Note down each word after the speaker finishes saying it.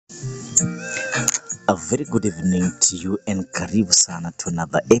A very good evening to you and karibu sana to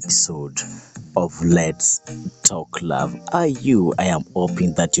another episode of Let's Talk Love. Are you? I am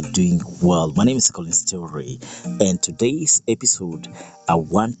hoping that you're doing well. My name is Colin Story, and today's episode, I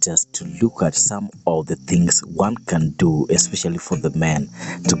want us to look at some of the things one can do, especially for the men,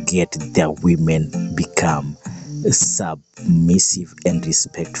 to get their women become submissive and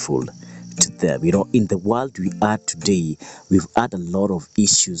respectful to them. In the world we are today, we've had a lot of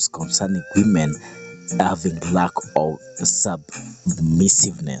issues concerning women having lack of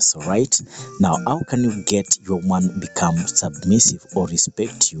submissiveness. Right now, how can you get your man become submissive or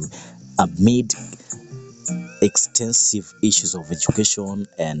respect you amid extensive issues of education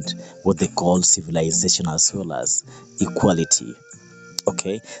and what they call civilization as well as equality?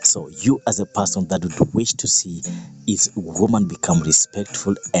 Okay, so you as a person that would wish to see is woman become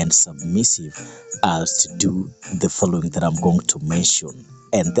respectful and submissive as to do the following that I'm going to mention,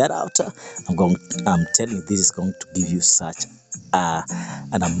 and thereafter I'm telling you, this is going to give you such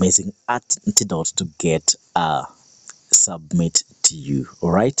an amazing antidote to get submit to you.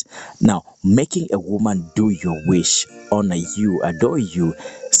 All right, now, making a woman do your wish, honor you, adore you,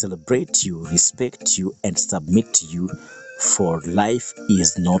 celebrate you, respect you, and submit to you for life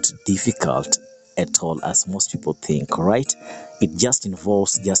is not difficult at all as most people think. All right, it just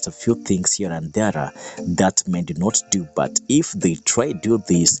involves just a few things here and there that men do not do, but if they try do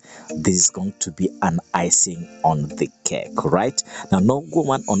this, this is going to be an icing on the cake. Right now, no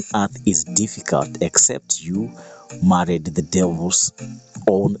woman on earth is difficult except you married the devil's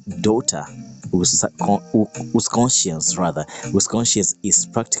own daughter, whose conscience is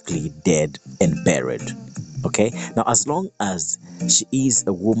practically dead and buried. Okay, now, as long as she is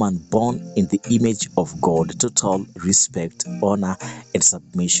a woman born in the image of God, total respect, honor, and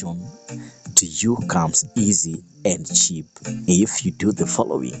submission to you comes easy and cheap if you do the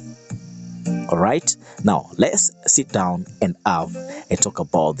following. All right, now let's sit down and have a talk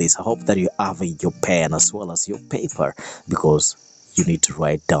about this. I hope that you have your pen as well as your paper, because you need to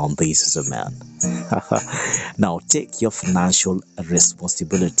write down this as a man. Now, take your financial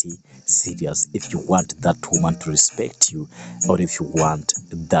responsibility serious if you want that woman to respect you, or if you want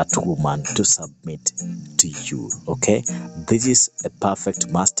that woman to submit to you. Okay, this is a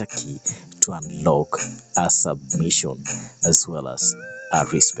perfect master key to unlock a submission as well as a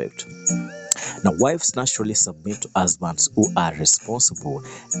respect. Now, wives naturally submit to husbands who are responsible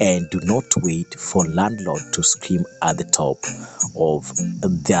and do not wait for landlord to scream at the top of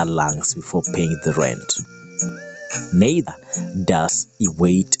their lungs before paying the rent. Neither does he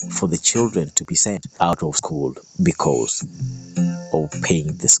wait for the children to be sent out of school because of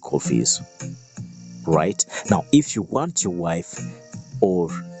paying the school fees. Right? Now, if you want your wife or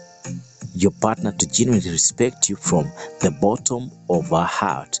your partner to genuinely respect you from the bottom of her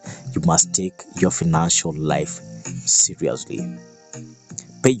heart, you must take your financial life seriously.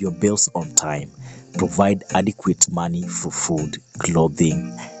 Pay your bills on time. Provide adequate money for food,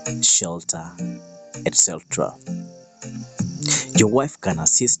 clothing, shelter, etc. Your wife can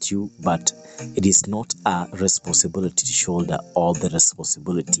assist you, but it is not a responsibility to shoulder all the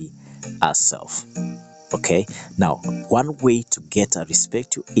responsibility herself. Okay, now, one way to get her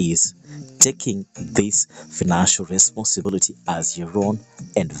respect you is taking this financial responsibility as your own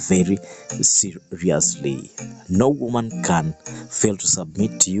and very seriously. No woman can fail to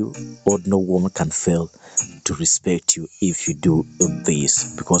submit to you, or no woman can fail to respect you if you do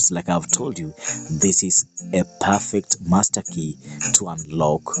this, because, like I've told you, this is a perfect master key to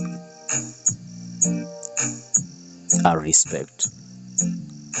unlock a respect.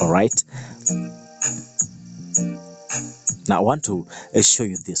 All right, now I want to show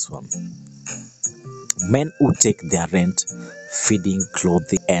you this one. Men who take their rent, feeding,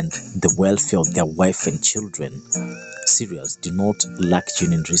 clothing, and the welfare of their wife and children serious do not lack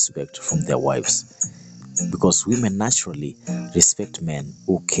genuine respect from their wives, because women naturally respect men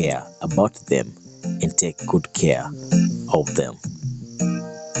who care about them and take good care of them.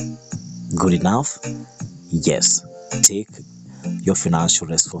 Good enough? Yes. Take your financial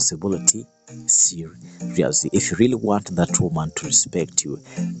responsibility seriously if you really want that woman to respect you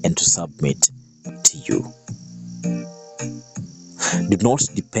and to submit to you. Do not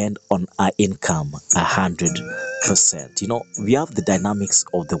depend on her income 100%. We have the dynamics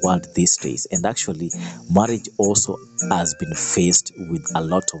of the world these days, and actually marriage also has been faced with a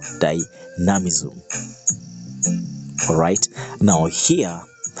lot of dynamism. All right, now here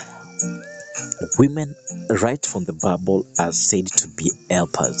Women, right from the Bible, are said to be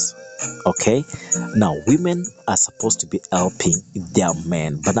helpers. Okay, now women are supposed to be helping their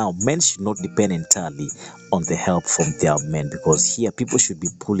men, but now men should not depend entirely on the help from their men, because here people should be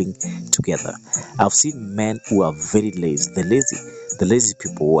pulling together. I've seen men who are very lazy, the lazy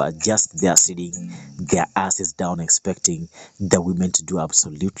people who are just there sitting their asses down expecting the women to do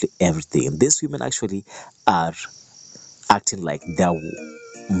absolutely everything. These women actually are acting like their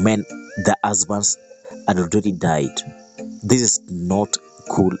men, their husbands had already died. This is not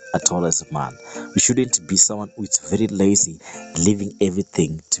cool at all as a man. You shouldn't be someone who is very lazy, leaving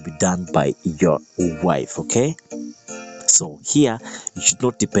everything to be done by your wife, okay? So here, you should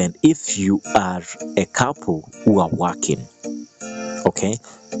not depend. If you are a couple who are working, okay,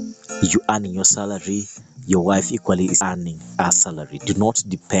 you earning your salary, your wife equally is earning her salary. Do not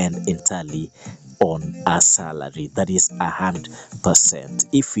depend entirely on her salary. That is 100%.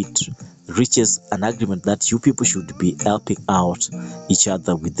 If it reaches an agreement that you people should be helping out each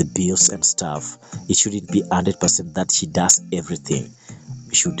other with the bills and stuff, it shouldn't be 100% that she does everything.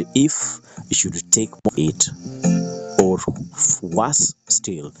 If you should take more of it, or worse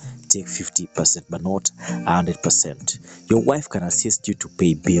still, take 50% but not 100%. Your wife can assist you to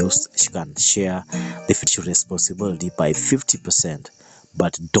pay bills. She can share the financial responsibility by 50%,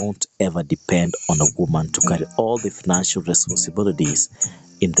 but don't ever depend on a woman to carry all the financial responsibilities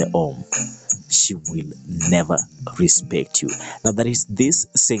in the home. She will never respect you. Now, there is this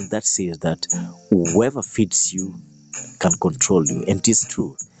saying that says that whoever feeds you can control you, and it is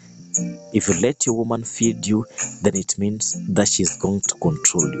true. If you let your woman feed you, then it means that she's going to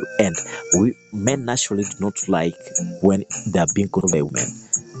control you. And we men naturally do not like when they are being controlled by women.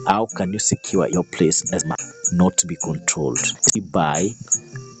 How can you secure your place as man not to be controlled? By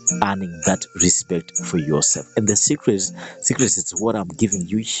earning that respect for yourself. And the secret is what I'm giving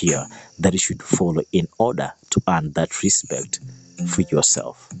you here, that you should follow in order to earn that respect for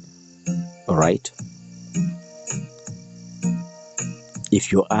yourself. All right.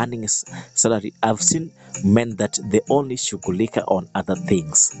 If you're earning salary, I've seen men that they only sugar liquor on other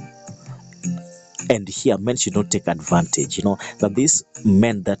things, and here men should not take advantage. That these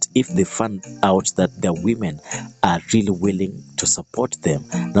men, that if they find out that their women are really willing to support them,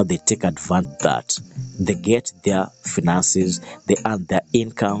 now they take advantage of that. They get their finances, they earn their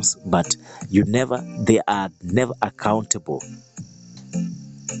incomes, but they are never accountable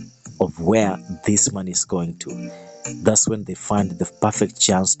of where this money is going to. That's when they find the perfect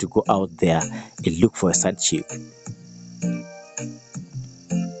chance to go out there and look for a side chick.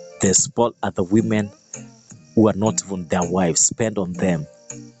 They spoil other women who are not even their wives, spend on them,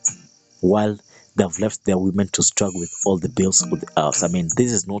 while they've left their women to struggle with all the bills of the house. I mean,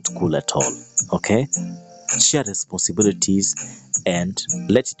 this is not cool at all, okay? Share responsibilities and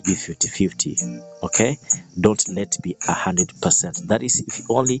let it be 50-50, okay? Don't let it be 100%. That is if you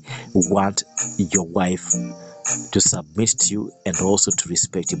only want your wife to submit to you and also to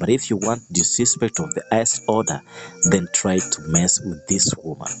respect you. But if you want disrespect of the highest order, then try to mess with this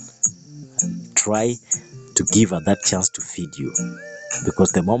woman. Try to give her that chance to feed you,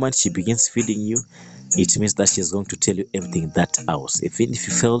 because the moment she begins feeding you, it means that she's going to tell you everything in that house. Even if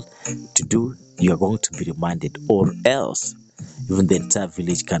you fail to do, you are going to be reminded, or else even the entire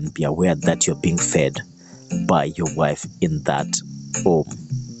village can be aware that you're being fed by your wife in that home.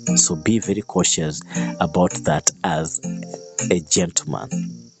 So be very cautious about that as a gentleman.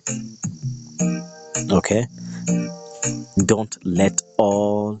 Okay? Don't let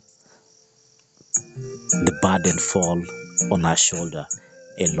all the burden fall on our shoulder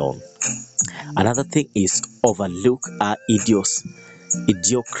alone. Another thing is overlook our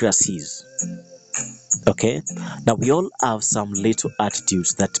idiocracies. Okay? Now we all have some little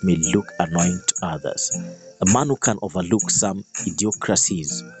attitudes that may look annoying to others. A man who can overlook some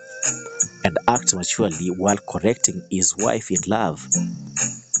idiocracies and act maturely while correcting his wife in love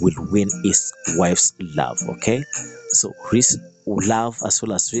will win his wife's love. Okay, so love as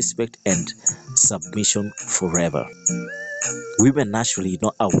well as respect and submission forever. Women naturally,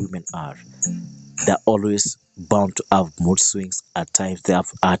 how women are. They're always bound to have mood swings. At times they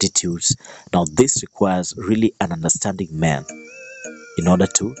have attitudes. Now this requires really an understanding man in order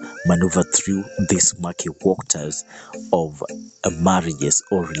to maneuver through these murky waters of marriages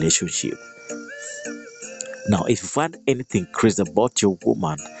or relationship. Now, if you find anything crazy about your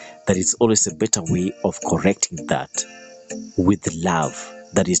woman, there is always a better way of correcting that with love.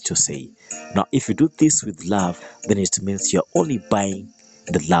 That is to say, now if you do this with love, then it means you're only buying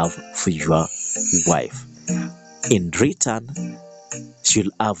the love for your wife. In return,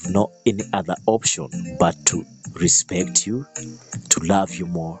 she'll have no any other option but to respect you, to love you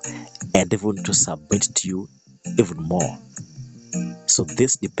more, and even to submit to you even more. So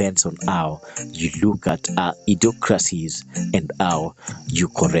this depends on how you look at our idiocracies and how you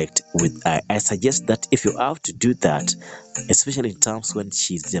correct with her. I suggest that if you have to do that, especially in times when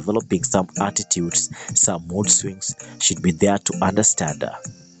she's developing some attitudes, some mood swings, should be there to understand her.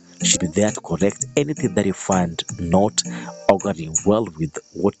 Should be there to correct anything that you find not auguring well with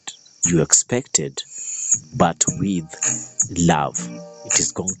what you expected, but with love. It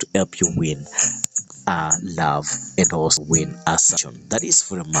is going to help you win love and also win assumption. That is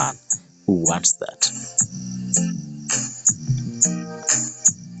for a man who wants that.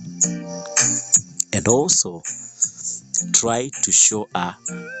 And also try to show her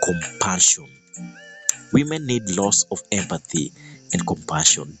compassion. Women need lots of empathy and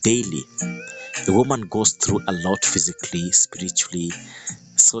compassion daily. A woman goes through a lot physically, spiritually,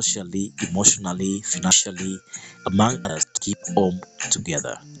 socially, emotionally, financially, among us to keep home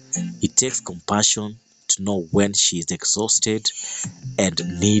together. It takes compassion to know when she is exhausted and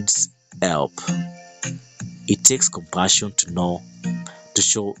needs help. It takes compassion to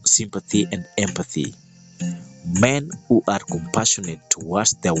show sympathy and empathy. Men who are compassionate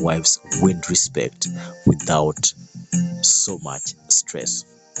towards their wives win respect without so much stress.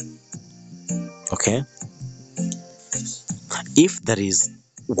 Okay? If there is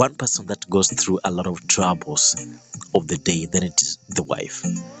one person that goes through a lot of troubles of the day, then it is the wife.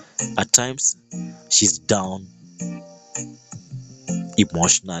 At times, she's down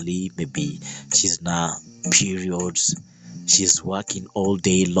emotionally, maybe she's in her periods, she's working all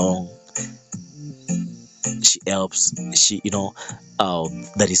day long, she helps,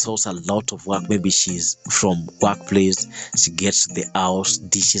 there is also a lot of work. Maybe she's from workplace, she gets to the house,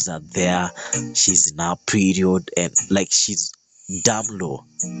 dishes are there, she's in her period, and like she's damn low.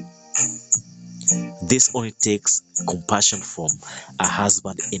 This only takes compassion from a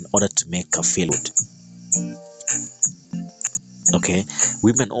husband in order to make her feel good. Okay,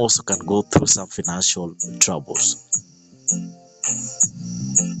 women also can go through some financial troubles.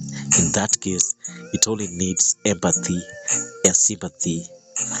 In that case, it only needs empathy and sympathy,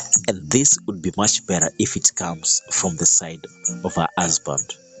 and this would be much better if it comes from the side of her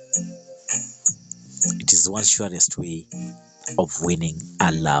husband. It is one surest way of winning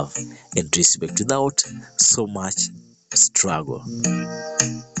her love and respect without so much struggle.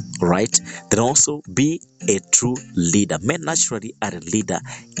 Right? Then also be a true leader. Men naturally are a leader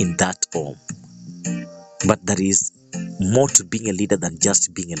in that home, but there is more to being a leader than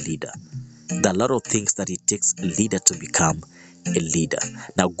just being a leader. There are a lot of things that it takes a leader to become a leader.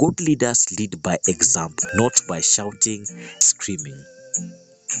 Now, good leaders lead by example, not by shouting, screaming.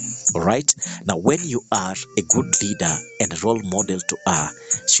 All right. Now, when you are a good leader and a role model to her,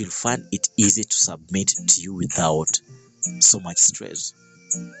 she'll find it easy to submit to you without so much stress.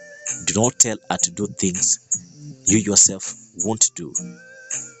 Do not tell her to do things you yourself won't do.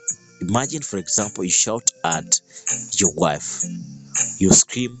 Imagine, for example, you shout at your wife, you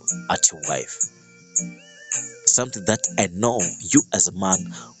scream at your wife. Something that I know you as a man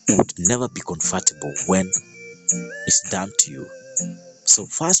would never be comfortable when it's done to you. So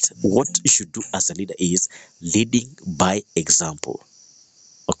first, what you should do as a leader is leading by example.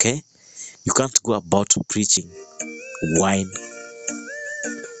 Okay? You can't go about preaching wine.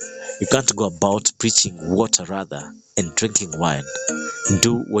 You can't go about preaching water rather and drinking wine.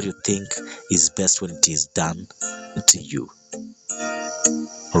 Do what you think is best when it is done to you.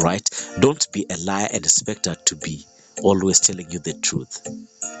 Alright? Don't be a liar and expect her to be always telling you the truth.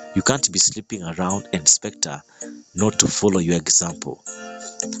 You can't be sleeping around and expect her not to follow your example.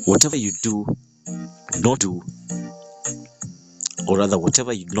 Whatever you do, not do, or rather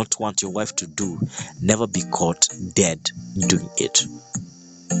whatever you not want your wife to do, never be caught dead doing it.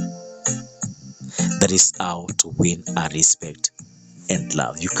 That is how to win her respect and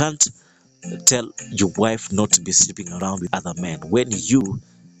love. You can't tell your wife not to be sleeping around with other men when you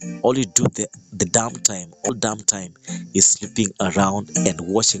all you do the damn time is sleeping around and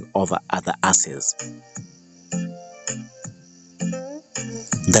watching over other asses.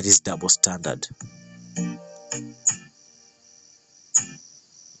 That is double standard.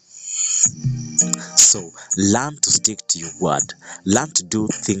 So learn to stick to your word. Learn to do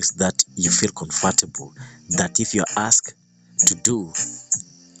things that you feel comfortable, that if you're asked to do,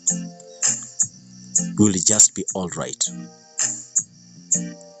 will just be all right.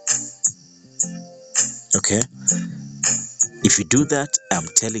 Okay? If you do that, I'm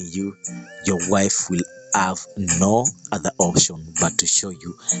telling you, your wife will have no other option but to show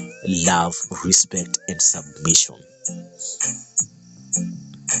you love, respect, and submission.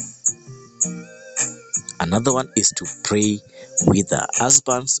 Another one is to pray with the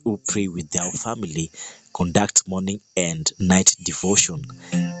husbands who pray with their family, conduct morning and night devotion,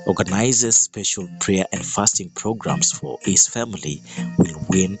 organizes special prayer and fasting programs for his family, will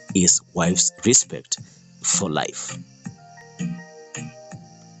win his wife's respect for life.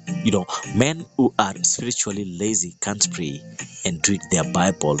 Men who are spiritually lazy, can't pray and read their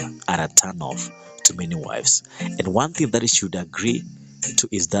Bible are a turn off to many wives. And one thing that you should agree to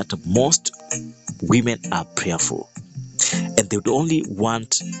is that most women are prayerful, and they would only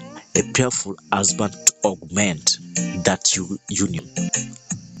want a prayerful husband to augment that union.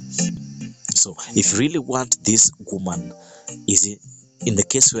 So if you really want this woman, is it in the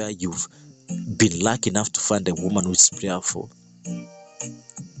case where you've been lucky enough to find a woman who's prayerful,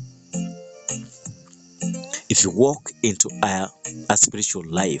 if you walk into a spiritual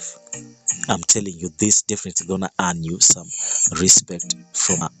life, I'm telling you, this definitely gonna earn you some respect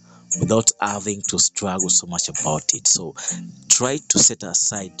from her without having to struggle so much about it. So try to set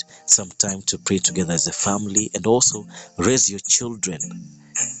aside some time to pray together as a family, and also raise your children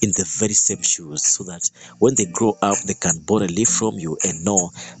in the very same shoes, so that when they grow up they can borrow a leaf from you and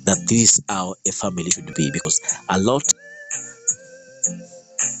know that this is how a family should be. Because a lot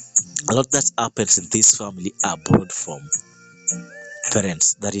that happens in this family are borrowed from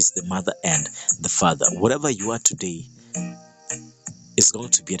parents, that is the mother and the father. Whatever you are today is going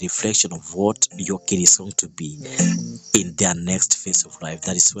to be a reflection of what your kid is going to be in their next phase of life.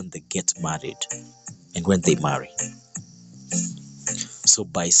 That is when they get married and when they marry. So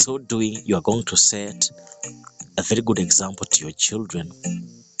by so doing, you are going to set a very good example to your children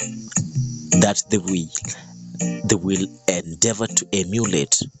that they will endeavor to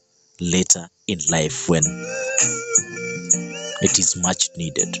emulate later in life when it is much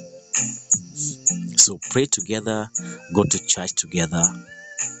needed. So pray together, go to church together,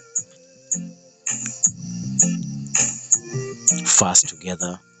 fast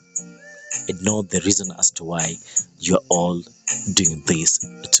together, and know the reason as to why you're all doing this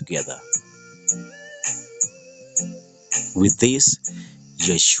together. With this,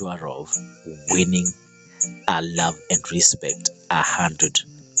 you're sure of winning our love and respect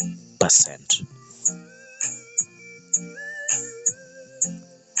 100%.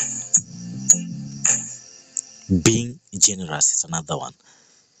 Being generous is another one.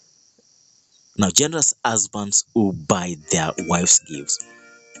 Now, generous husbands who buy their wives gifts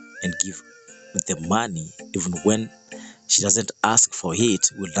and give the money even when she doesn't ask for it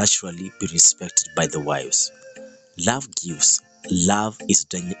will naturally be respected by the wives. Love gives. Love is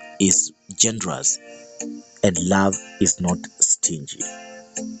generous, and love is not stingy.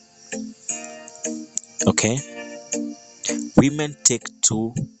 Okay? Women take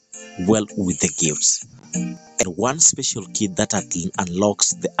too well with the gifts, and one special key that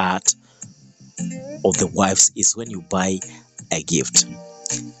unlocks the heart of the wives is when you buy a gift.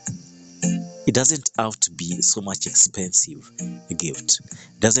 It doesn't have to be so much expensive a gift.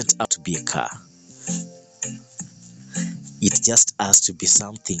 It doesn't have to be a car. It just has to be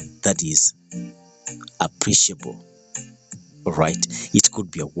something that is appreciable. All right? It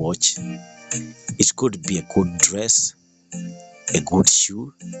could be a watch. It could be a good dress, a good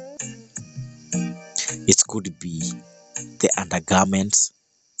shoe. It could be the undergarments.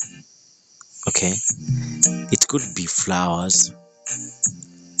 Okay? It could be flowers.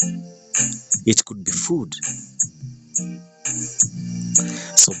 It could be food.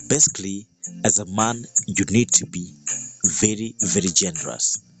 So basically, as a man, you need to be very, very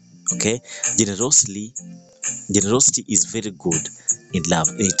generous. Okay? Generosity is very good in love.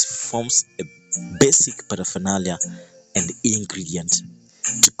 It forms a basic paraphernalia and ingredient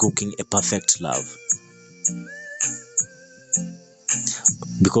to cooking a perfect love.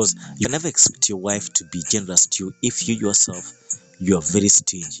 Because you never expect your wife to be generous to you if you yourself, you are very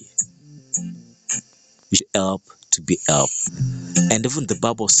stingy. You should help to be helped. And even the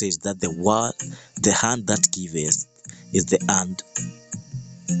Bible says that the hand that giveth is the hand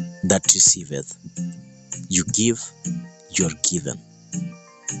that receiveth. You give, you're given.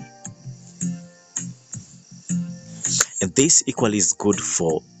 And this equally is good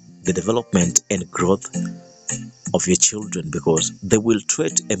for the development and growth of your children, because they will try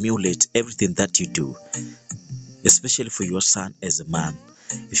to emulate everything that you do, especially for your son as a man.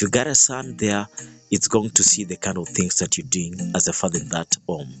 If you got a son there, it's going to see the kind of things that you're doing as a father in that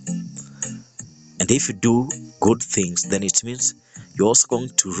home. And if you do good things, then it means you're also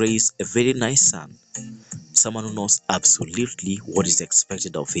going to raise a very nice son, someone who knows absolutely what is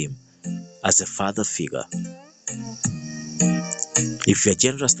expected of him as a father figure. If you're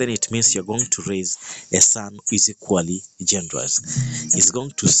generous, then it means you're going to raise a son who is equally generous. He's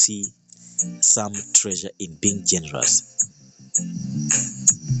going to see some treasure in being generous.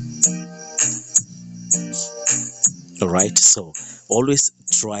 All right, so always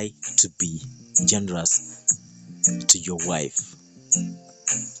try to be generous to your wife.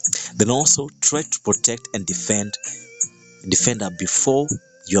 Then also try to protect and defend her before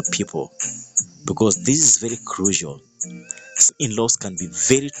your people, because this is very crucial. In-laws can be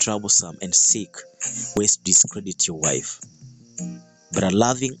very troublesome and seek ways to discredit your wife, but a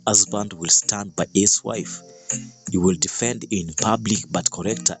loving husband will stand by his wife. He will defend in public but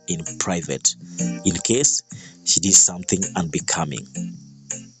correct her in private in case she did something unbecoming.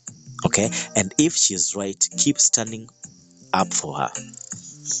 Okay, and if she is right, keep standing up for her.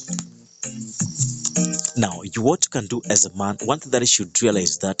 Now, what you can do as a man, one thing that you should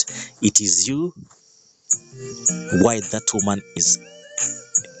realize that it is you why that woman is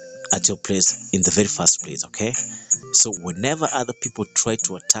at your place in the very first place. Okay, so whenever other people try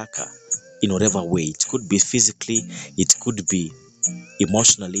to attack her in whatever way, it could be physically, it could be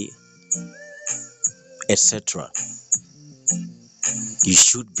emotionally, etc., you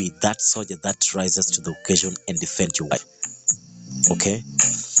should be that soldier that rises to the occasion and defend your wife. Okay,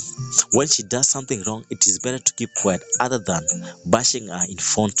 when she does something wrong, it is better to keep quiet other than bashing her in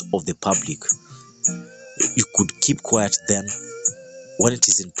front of the public. You could keep quiet. Then when it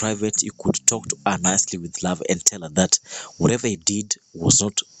is in private, you could talk to her nicely with love and tell her that whatever you did was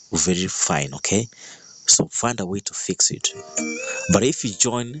not very fine. Okay, so find a way to fix it. But if you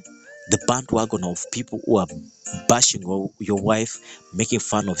join the bandwagon of people who are bashing your wife, making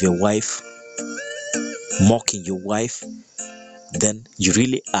fun of your wife, mocking your wife, then you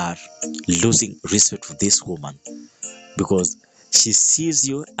really are losing respect for this woman, because she sees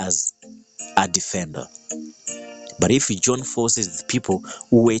you as a defender. But if you join forces with people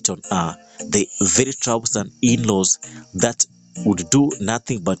who wait on her, the very troublesome in-laws that would do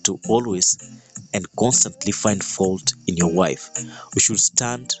nothing but to always and constantly find fault in your wife, you should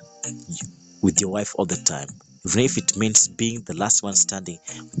stand with your wife all the time. Even if it means being the last one standing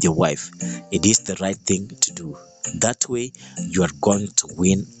with your wife, it is the right thing to do. That way, you are going to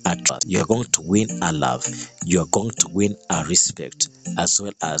win her trust. You are going to win her love. You are going to win her respect, as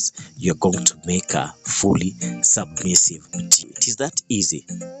well as you are going to make her fully submissive to you. It is that easy.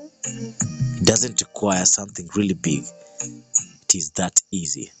 It doesn't require something really big. It is that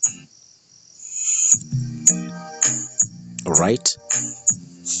easy. All right?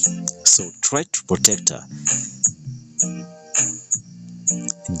 So try to protect her.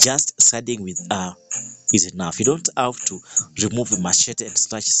 Just siding with her is enough. You don't have to remove a machete and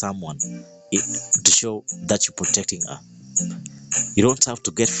slash someone to show that you're protecting her. You don't have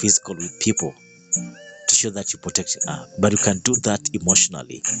to get physical with people to show that you're protecting her, but you can do that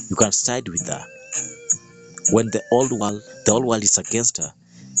emotionally. You can side with her. When the whole world is against her,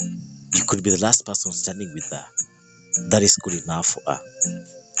 you could be the last person standing with her. That is good enough for her.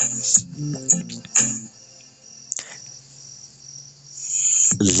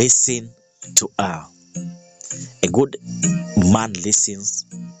 Listen to her. A good man listens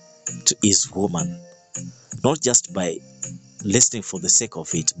to his woman, not just by listening for the sake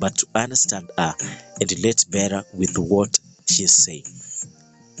of it, but to understand her and relate better with what she is saying.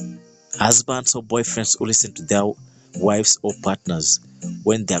 Husbands or boyfriends who listen to their wives or partners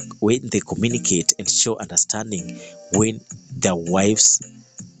when they communicate and show understanding, when their wives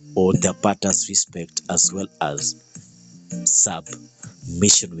or their partners respect, as well as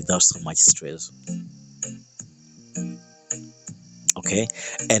submission without so much stress. Okay,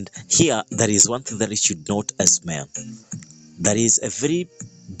 and here there is one thing that you should note as men. There is a very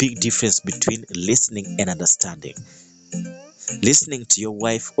big difference between listening and understanding. Listening to your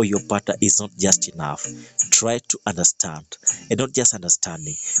wife or your partner is not just enough. Try to understand, and not just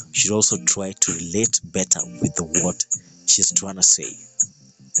understanding. You should also try to relate better with what she's trying to say.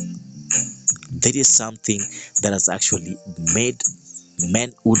 That is something that has actually made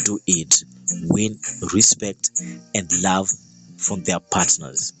men who do it win respect and love from their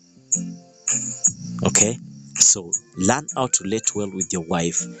partners. Okay, so learn how to relate well with your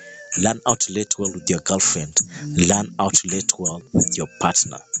wife, learn how to relate well with your girlfriend, learn how to relate well with your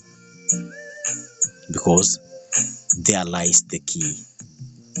partner, because there lies the key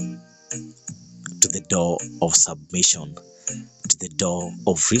to the door of submission, to the door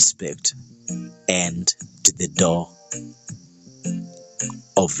of respect, and to the door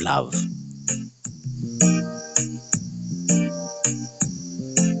of love.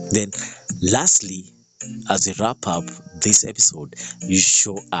 Then lastly, as a wrap up this episode, you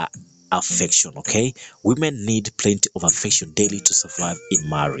show affection. Okay, women need plenty of affection daily to survive in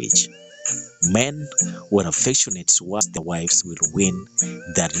marriage. Men, when affectionate towards their wives, will win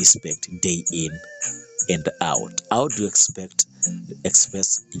their respect day in and out. How do you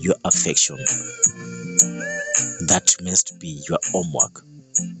express your affection? That must be your homework.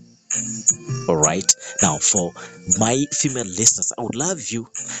 All right. Now, for my female listeners, I would love you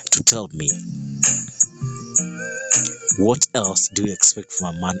to tell me, what else do you expect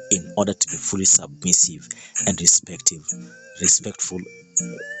from a man in order to be fully submissive and respectful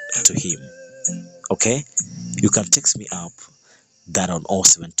to him? Okay, you can text me up that on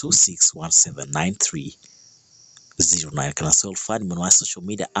 0726179309. You can also find me on my social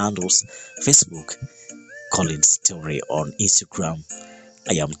media handles: Facebook, Collins Theory; on Instagram,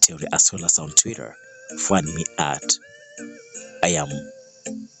 I am Theory; as well as on Twitter, find me at I am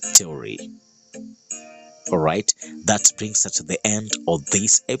Theory. All right, that brings us to the end of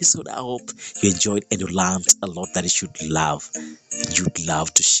this episode. I hope you enjoyed and you learned a lot that you'd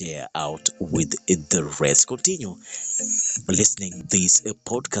love to share out with the rest. Continue listening this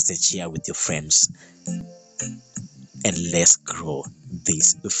podcast and share with your friends, and let's grow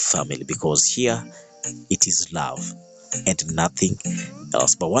this family, because here it is love and nothing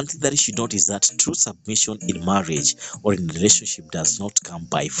else. But one thing that you should note is that true submission in marriage or in a relationship does not come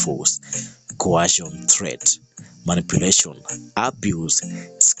by force, coercion, threat, manipulation, abuse,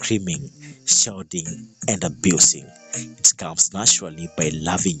 screaming, shouting, and abusing. It comes naturally by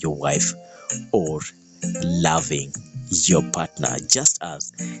loving your wife or loving your partner, just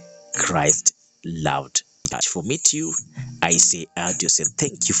as Christ loved the church. For me to you, I say adios and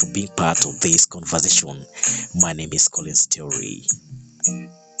thank you for being part of this conversation. My name is Collins Theory.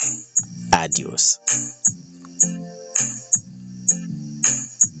 Adios.